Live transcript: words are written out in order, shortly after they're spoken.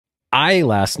I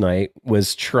last night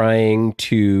was trying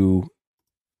to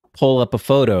pull up a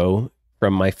photo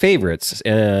from my favorites,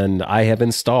 and I have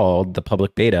installed the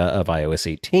public beta of iOS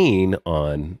 18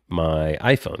 on my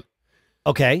iPhone.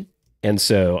 Okay. And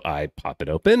so I pop it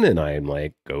open and I'm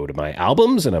like, go to my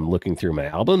albums and I'm looking through my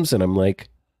albums and I'm like,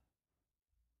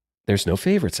 there's no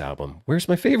favorites album. Where's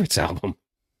my favorites album?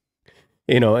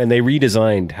 And they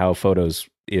redesigned how photos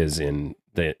is in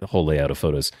the whole layout of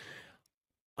photos.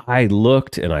 I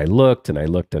looked and I looked and I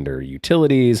looked under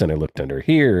utilities and I looked under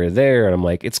here or there. And I'm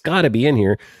like, it's got to be in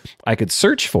here. I could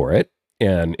search for it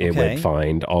and it would Okay.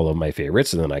 find all of my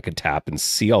favorites. And then I could tap and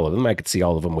see all of them. I could see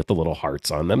all of them with the little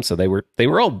hearts on them. So they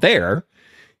were all there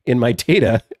in my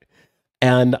data.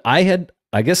 And I had,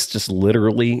 I guess, just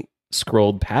literally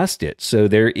scrolled past it. So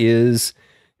there is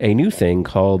a new thing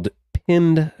called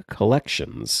pinned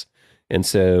collections. And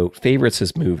so favorites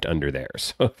has moved under there.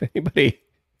 So if anybody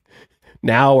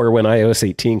now or when iOS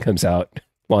 18 comes out,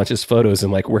 launches photos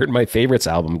and like, where'd my favorites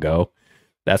album go?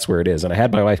 That's where it is. And I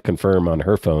had my wife confirm on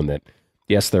her phone that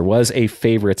yes, there was a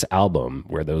favorites album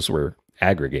where those were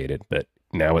aggregated, but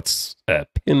now it's a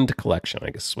pinned collection, I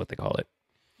guess is what they call it.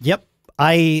 Yep.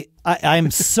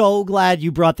 I'm so glad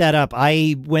you brought that up.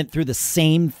 I went through the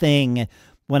same thing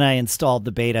when I installed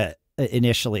the beta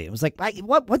initially. It was like,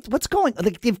 what's going?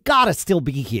 Like, they've got to still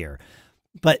be here.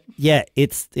 But yeah,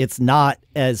 it's not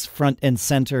as front and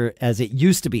center as it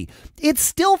used to be. It's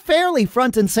still fairly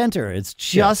front and center. It's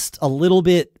just a little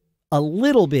bit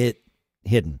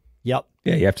hidden. Yep.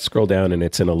 Yeah, you have to scroll down and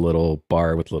it's in a little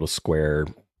bar with little square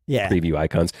preview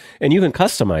icons. And you can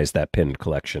customize that pinned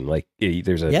collection. Like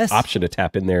there's an option to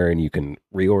tap in there and you can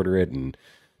reorder it and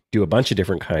do a bunch of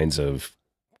different kinds of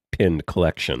pinned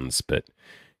collections. But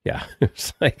yeah,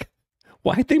 it's like,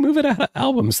 why'd they move it out of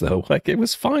albums though? Like it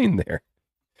was fine there.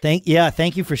 Thank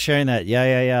you for sharing that.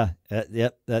 Yeah.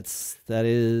 Yep, that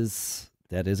is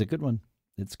a good one.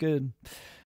 It's good.